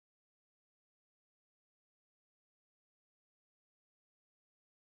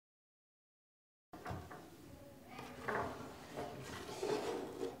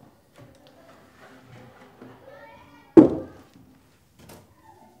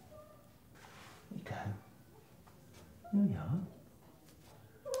There we are.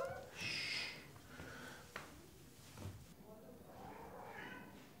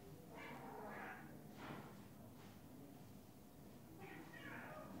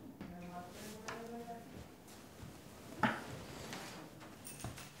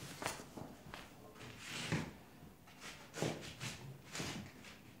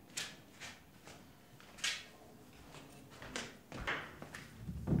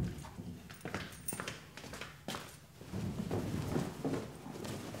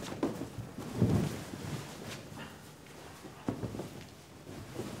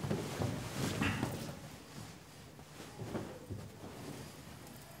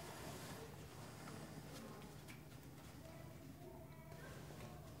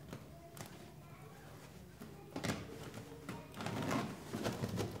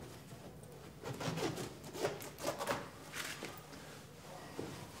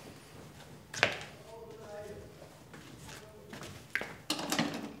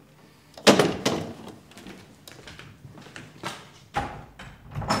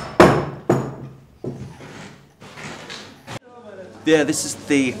 Yeah, this is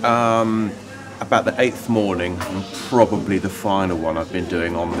the about the 8th morning, and probably the final one I've been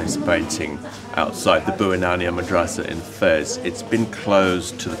doing on this painting outside the Buenania Madrasa in Fez. It's been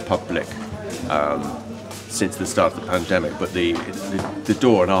closed to the public since the start of the pandemic, but the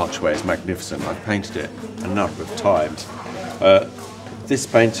door and archway is magnificent. I've painted it a number of times. This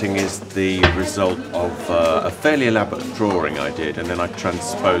painting is the result of a fairly elaborate drawing I did, and then I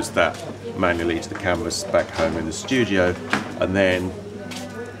transposed that manually to the canvas back home in the studio, and then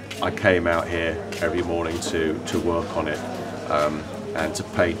I came out here every morning to work on it and to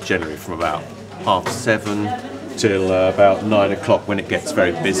paint generally from about 7:30 till about 9 o'clock, when it gets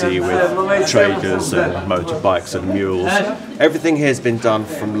very busy with traders and motorbikes and mules. Everything here has been done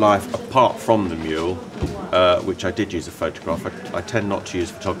from life apart from the mule, which I did use a photograph. I tend not to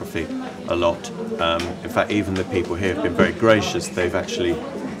use photography a lot. In fact, even the people here have been very gracious. They've actually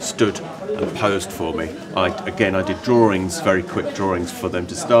stood and posed for me. I did drawings, very quick drawings for them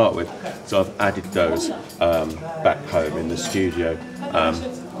to start with, so I've added those back home in the studio,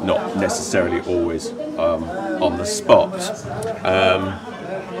 not necessarily always on the spot.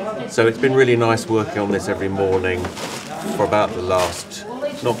 So it's been really nice working on this every morning for about the last,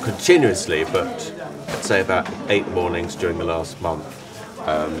 not continuously, but I'd say about 8 mornings during the last month,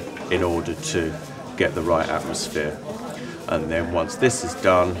 in order to get the right atmosphere. And then once this is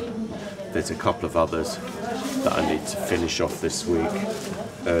done, there's a couple of others that I need to finish off this week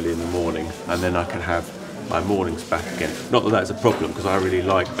early in the morning, and then I can have my mornings back again. Not that that's a problem, because I really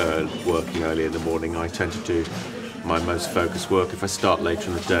like working early in the morning. I tend to do my most focused work. If I start later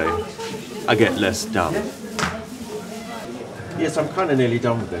in the day, I get less done. Yes, I'm kind of nearly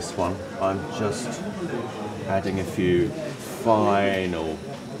done with this one. I'm just adding a few final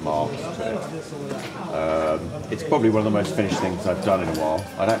marks to it. It's probably one of the most finished things I've done in a while.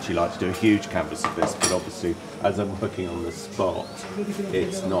 I'd actually like to do a huge canvas of this, but obviously as I'm working on the spot,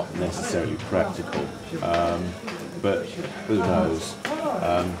 it's not necessarily practical. But who knows?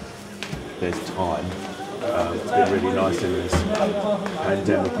 There's time. It's been really nice in this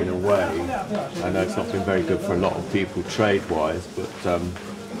pandemic in a way. I know it's not been very good for a lot of people trade-wise, but to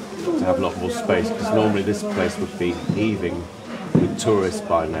have a lot more space, because normally this place would be heaving with tourists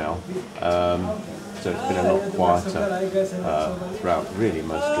by now, so it's been a lot quieter throughout really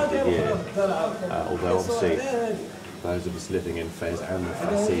most of the year, although obviously those of us living in Fez and the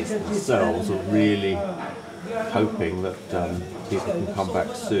Fezis themselves are really hoping that people can come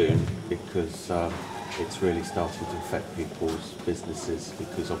back soon, because it's really starting to affect people's businesses,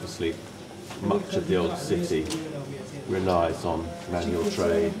 because obviously much of the old city relies on manual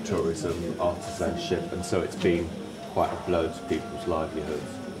trade, tourism, artisanship, and so it's been quite a blow to people's livelihoods.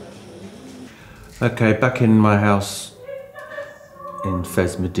 Okay, back in my house in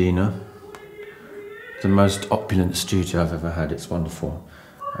Fez, Medina. The most opulent studio I've ever had. It's wonderful,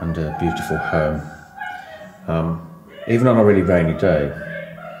 and a beautiful home. Even on a really rainy day,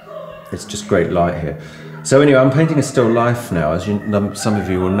 it's just great light here. So anyway, I'm painting a still life now. As some of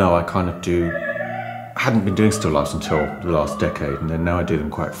you will know, I hadn't been doing still lifes until the last decade, and then now I do them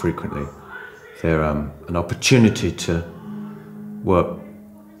quite frequently. They're an opportunity to work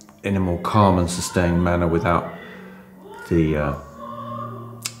in a more calm and sustained manner without the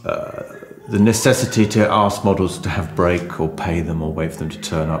necessity to ask models to have break or pay them or wait for them to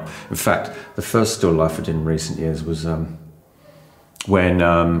turn up. In fact, the first still life I did in recent years was when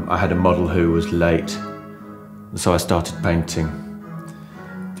I had a model who was late, and so I started painting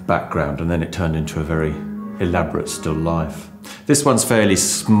the background, and then it turned into a very elaborate still life. This one's fairly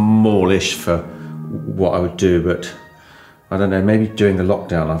smallish for what I would do, but I don't know, maybe during the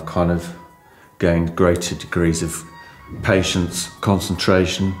lockdown I've kind of gained greater degrees of patience,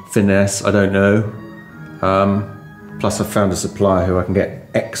 concentration, finesse, I don't know. Plus I've found a supplier who I can get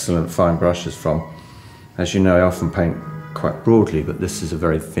excellent fine brushes from. As you know, I often paint quite broadly, but this is a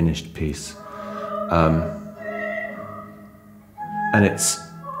very finished piece. And it's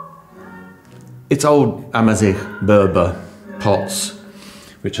old Amazigh Berber pots,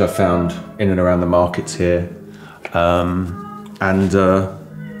 which I found in and around the markets here. And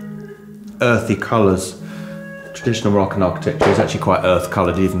earthy colours. Traditional Moroccan architecture is actually quite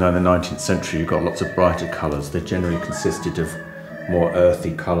earth-coloured, even though in the 19th century you've got lots of brighter colours. They generally consisted of more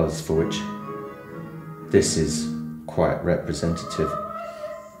earthy colours, for which this is quite representative,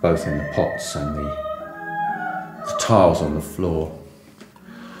 both in the pots and the tiles on the floor.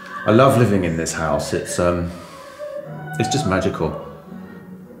 I love living in this house. It's just magical.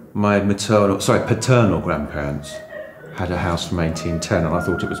 My paternal grandparents had a house from 1810, and I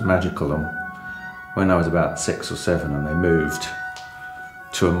thought it was magical. And when I was about 6 or 7 and they moved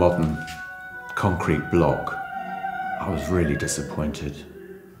to a modern concrete block, I was really disappointed.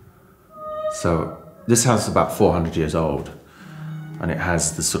 So this house is about 400 years old, and it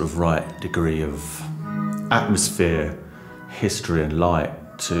has the sort of right degree of atmosphere, history and light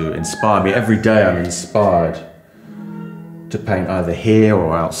to inspire me. Every day I'm inspired to paint either here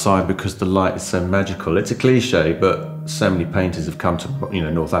or outside because the light is so magical. It's a cliche, but so many painters have come to,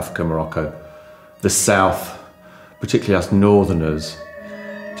 North Africa, Morocco, the south, particularly us northerners,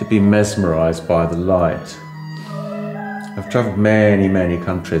 to be mesmerised by the light. I've travelled many, many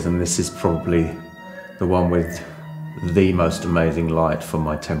countries, and this is probably the one with the most amazing light for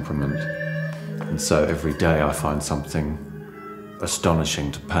my temperament. And so every day I find something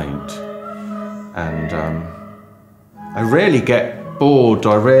astonishing to paint. And I rarely get bored,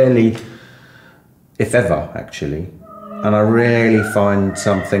 if ever, actually. And I rarely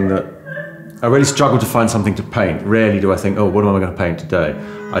struggle to find something to paint. Rarely do I think, oh, what am I going to paint today?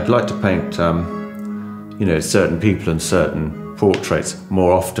 I'd like to paint, certain people and certain portraits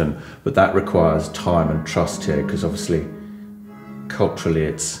more often, but that requires time and trust here, because obviously, culturally,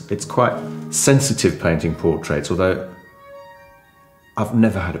 it's quite sensitive painting portraits, although I've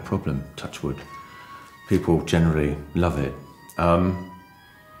never had a problem, touch wood. People generally love it.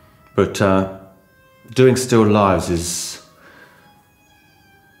 But doing still lives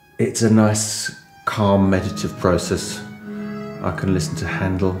it's a nice, calm, meditative process. I can listen to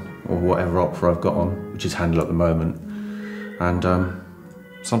Handel or whatever opera I've got on, which is Handel at the moment. And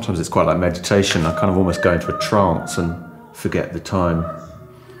sometimes it's quite like meditation. I kind of almost go into a trance and forget the time.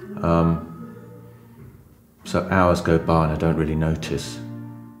 So hours go by and I don't really notice.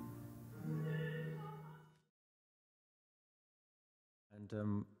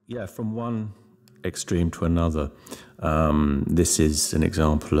 And from one extreme to another, this is an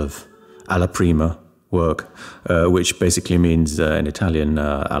example of alla prima work, which basically means in Italian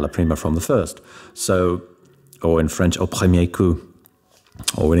alla prima, from the first. So, or in French, au premier coup,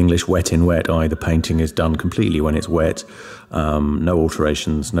 or in English, wet in wet, i.e. the painting is done completely when it's wet, no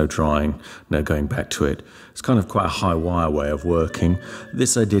alterations, no drying, no going back to it. It's kind of quite a high wire way of working.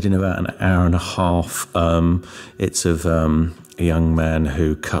 This I did in about an hour and a half. It's of a young man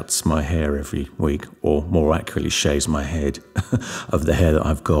who cuts my hair every week, or more accurately shaves my head of the hair that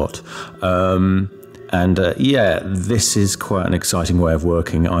I've got. This is quite an exciting way of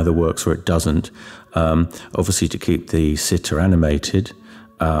working. It either works or it doesn't. Obviously, to keep the sitter animated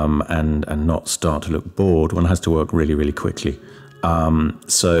and not start to look bored, one has to work really, really quickly.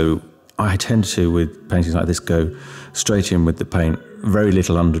 So I tend to, with paintings like this, go straight in with the paint, very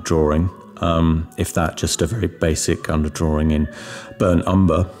little underdrawing, if that, just a very basic underdrawing in burnt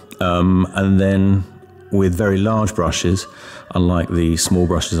umber. And then with very large brushes, unlike the small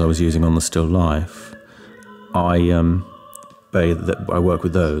brushes I was using on the still life, I work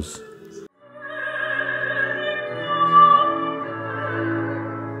with those.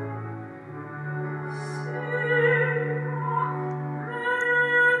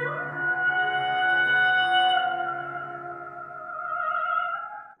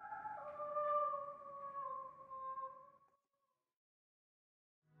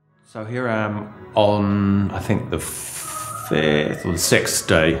 So here I am on, I think, the 5th or the 6th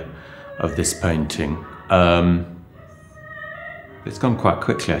day of this painting. It's gone quite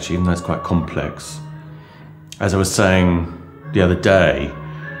quickly, actually, even though it's quite complex. As I was saying the other day,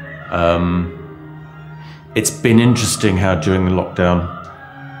 it's been interesting how during the lockdown,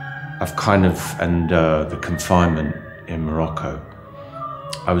 and the confinement in Morocco,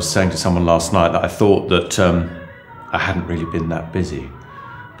 I was saying to someone last night that I thought that I hadn't really been that busy.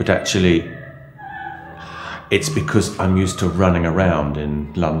 But actually, it's because I'm used to running around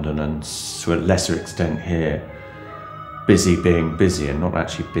in London and to a lesser extent here, busy being busy and not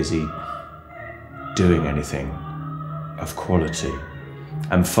actually busy doing anything of quality,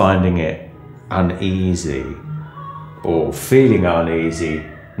 and finding it uneasy or feeling uneasy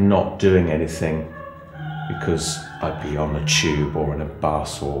not doing anything because I'd be on a tube or in a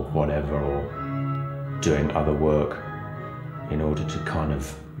bus or whatever, or doing other work in order to kind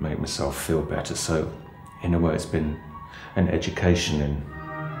of make myself feel better. So in a way it's been an education in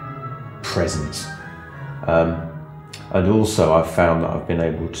presence. And also I've found that I've been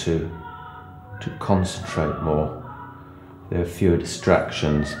able to concentrate more. There are fewer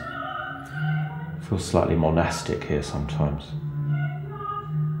distractions. I feel slightly monastic here sometimes.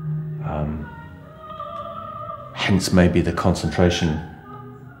 Hence maybe the concentration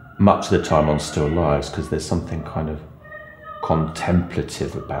much of the time on still lives, because there's something kind of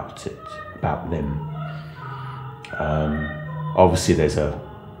contemplative about it, about them. Obviously there's a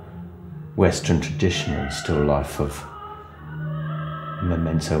Western tradition in still life of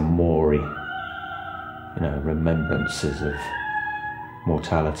memento mori, remembrances of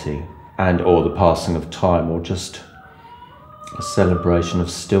mortality and or the passing of time, or just a celebration of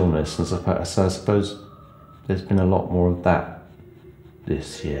stillness. And so I suppose there's been a lot more of that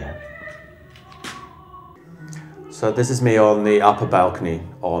this year. So this is me on the upper balcony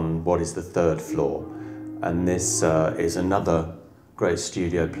on what is the 3rd floor, and this is another great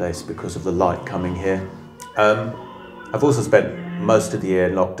studio place because of the light coming here. I've also spent most of the year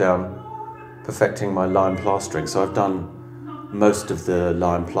in lockdown perfecting my lime plastering, so I've done most of the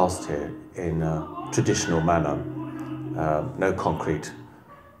lime plaster here in a traditional manner. No concrete,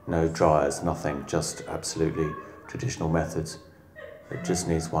 no dryers, nothing, just absolutely traditional methods. It just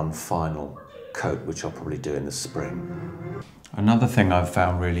needs one final coat, which I'll probably do in the spring. Another thing I've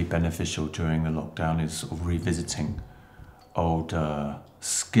found really beneficial during the lockdown is sort of revisiting old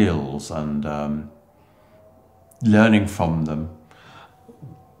skills and learning from them.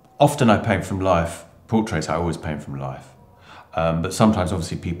 Often I paint from life. Portraits I always paint from life. But sometimes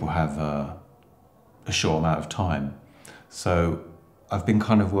obviously people have a short amount of time. So I've been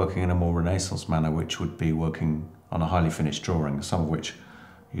kind of working in a more Renaissance manner, which would be working on a highly finished drawing, some of which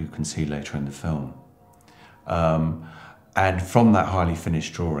you can see later in the film. And from that highly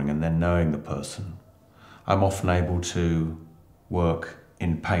finished drawing and then knowing the person, I'm often able to work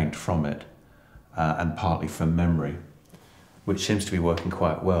in paint from it and partly from memory, which seems to be working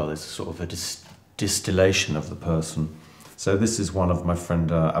quite well. There's sort of a distillation of the person. So this is one of my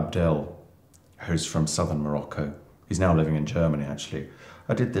friend Abdel, who's from southern Morocco. He's now living in Germany, actually.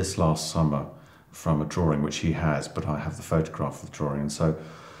 I did this last summer from a drawing which he has, but I have the photograph of the drawing, and so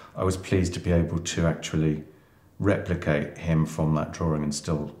I was pleased to be able to actually replicate him from that drawing and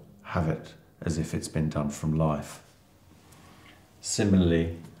still have it as if it's been done from life.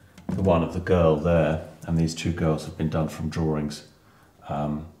 Similarly, the one of the girl there, and these two girls have been done from drawings.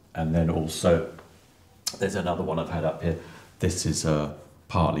 And then also, there's another one I've had up here. This is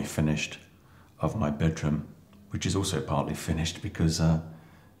partly finished of my bedroom, which is also partly finished because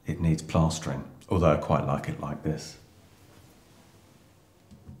it needs plastering, although I quite like it like this.